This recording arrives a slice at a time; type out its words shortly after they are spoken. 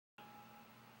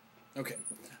Okay,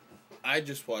 I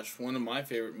just watched one of my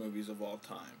favorite movies of all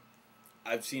time.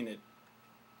 I've seen it.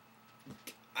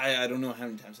 I don't know how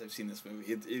many times I've seen this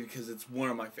movie because it's one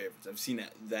of my favorites. I've seen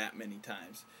it that many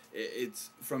times. It's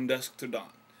From Dusk Till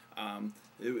Dawn.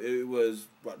 It was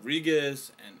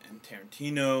Rodriguez and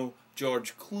Tarantino,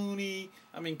 George Clooney.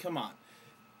 I mean, come on.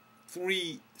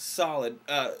 Three solid.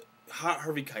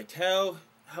 Harvey Keitel.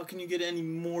 How can you get any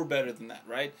more better than that,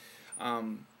 right?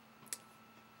 Um,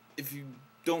 if you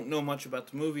don't know much about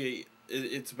the movie,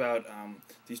 it's about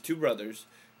these two brothers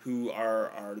who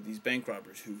are these bank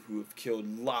robbers who have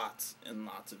killed lots and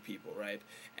lots of people, right?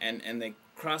 And they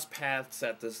cross paths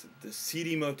at this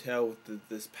seedy motel with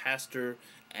this pastor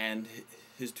and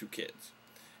his two kids,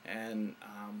 and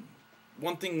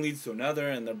one thing leads to another,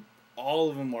 and all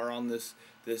of them are on this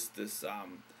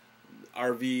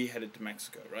RV headed to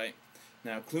Mexico, right?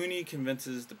 Now Clooney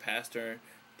convinces the pastor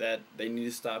that they need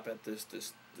to stop at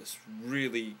this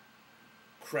really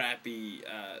crappy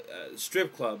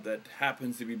strip club that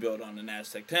happens to be built on an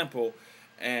Aztec temple,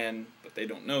 but they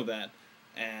don't know that,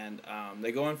 and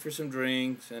they go in for some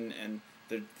drinks, and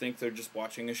they think they're just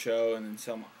watching a show, and then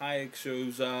Selma Hayek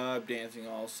shows up dancing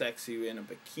all sexy in a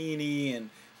bikini, and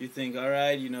you think, all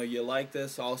right, you like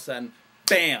this. All of a sudden,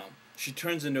 bam! She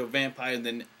turns into a vampire, and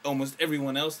then almost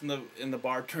everyone else in the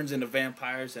bar turns into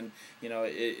vampires, and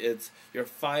it's you're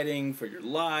fighting for your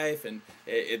life, and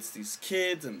it's these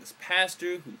kids and this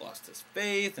pastor who lost his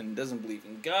faith and doesn't believe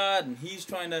in God, and he's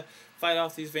trying to fight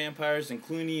off these vampires, and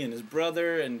Clooney and his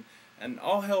brother, and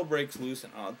all hell breaks loose,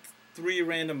 and three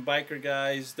random biker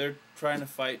guys, they're trying to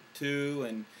fight too,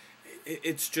 and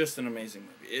it's just an amazing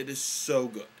movie. It is so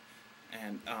good,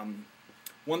 and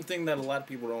one thing that a lot of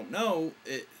people don't know,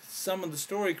 some of the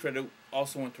story credit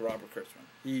also went to Robert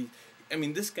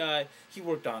Kurtzman. This guy, he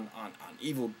worked on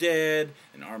Evil Dead,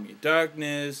 and Army of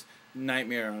Darkness,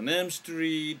 Nightmare on Elm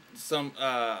Street,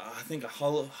 I think a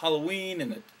Halloween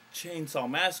and a Chainsaw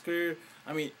Massacre.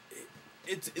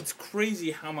 It's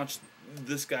crazy how much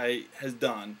this guy has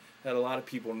done that a lot of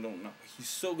people don't know. He's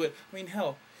so good.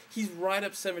 Hell, he's right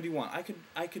up 71.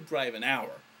 I could drive an hour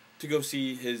to go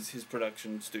see his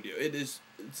production studio. It's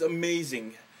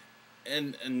amazing,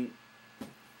 and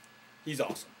he's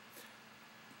awesome.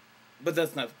 But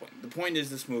that's not the point. The point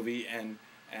is this movie and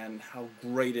how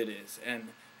great it is, and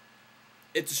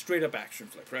it's a straight up action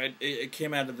flick, right? It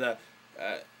came out of the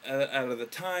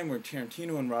time where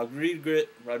Tarantino and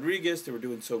Rodriguez, they were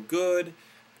doing so good.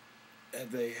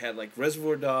 They had like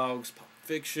Reservoir Dogs, Pulp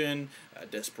Fiction,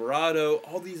 Desperado,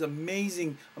 all these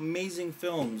amazing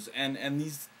films, and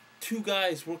these two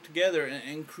guys work together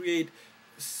and create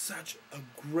such a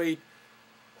great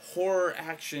horror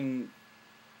action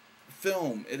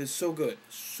film. It is so good,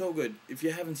 so good. If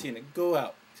you haven't seen it, go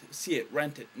out, see it,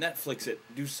 rent it, Netflix it,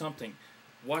 do something.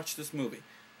 Watch this movie.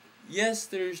 Yes,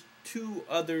 there's two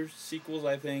other sequels,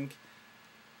 I think.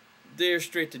 They're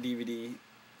straight to DVD.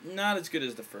 Not as good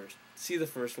as the first. See the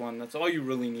first one. That's all you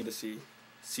really need to see.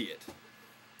 See it.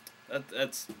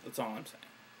 That's all I'm saying.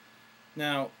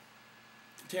 Now,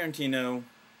 Tarantino,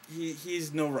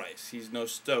 he's no Rice. He's no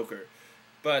Stoker.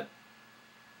 But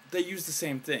they use the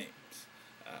same things.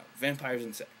 Vampires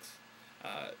and sex.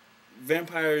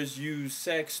 Vampires use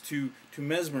sex to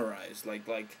mesmerize.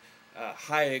 Like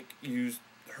Hayek used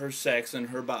her sex and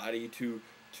her body to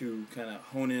kind of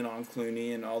hone in on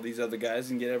Clooney and all these other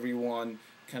guys and get everyone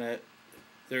kind of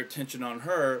their attention on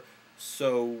her.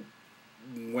 So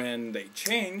when they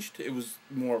changed, it was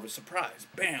more of a surprise.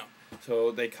 Bam!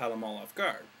 So they caught them all off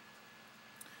guard.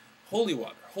 Holy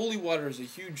water. Holy water is a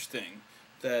huge thing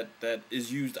that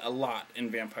is used a lot in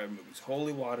vampire movies.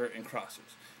 Holy water and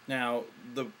crosses. Now,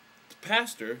 the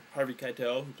pastor, Harvey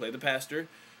Keitel, who played the pastor,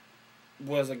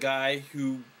 was a guy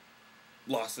who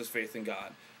lost his faith in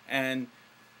God. And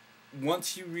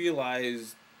once he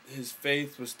realized his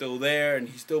faith was still there and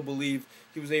he still believed,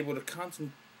 he was able to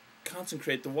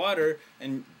consecrate the water,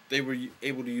 and they were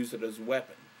able to use it as a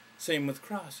weapon. Same with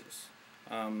crosses.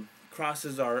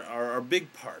 Crosses are a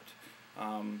big part.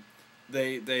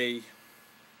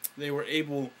 They were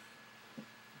able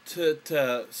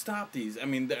to stop these.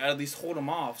 At least hold them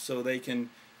off so they can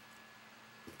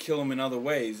kill them in other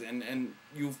ways. And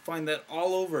you'll find that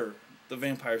all over the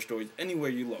vampire stories, anywhere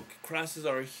you look. Crosses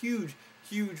are a huge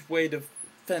way to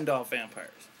fend off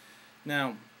vampires.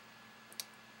 Now,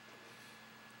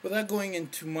 without going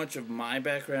into much of my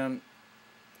background,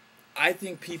 I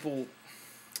think people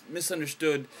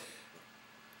misunderstand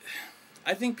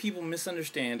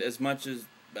as much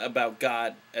about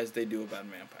God as they do about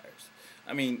vampires.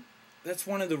 That's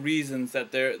one of the reasons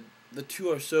that the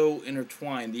two are so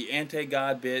intertwined. The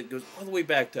anti-God bit goes all the way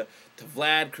back to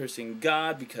Vlad cursing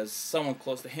God because someone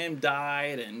close to him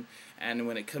died, and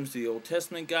when it comes to the Old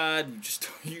Testament God,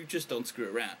 you just don't screw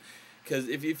around. Because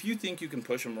if you think you can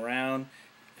push him around,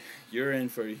 you're in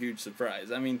for a huge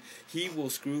surprise. I mean, he will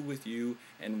screw with you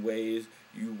in ways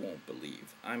you won't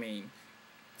believe. I mean,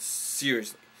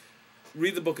 seriously.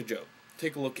 Read the book of Job.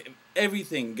 Take a look at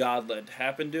everything God let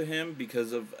happen to him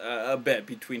because of a bet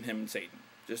between him and Satan.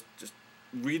 Just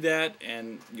read that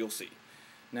and you'll see.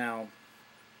 Now,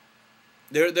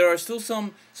 there are still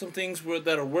some things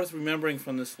that are worth remembering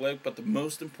from this flick, but the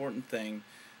most important thing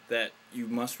that you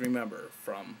must remember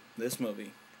from this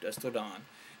movie, Dusk Till Dawn,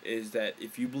 is that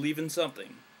if you believe in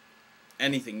something,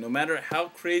 anything, no matter how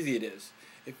crazy it is,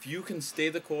 if you can stay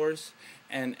the course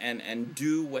and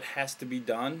do what has to be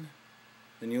done,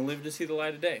 then you'll live to see the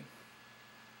light of day.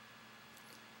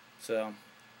 So,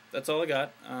 that's all I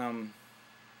got.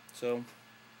 So,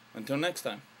 until next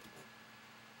time.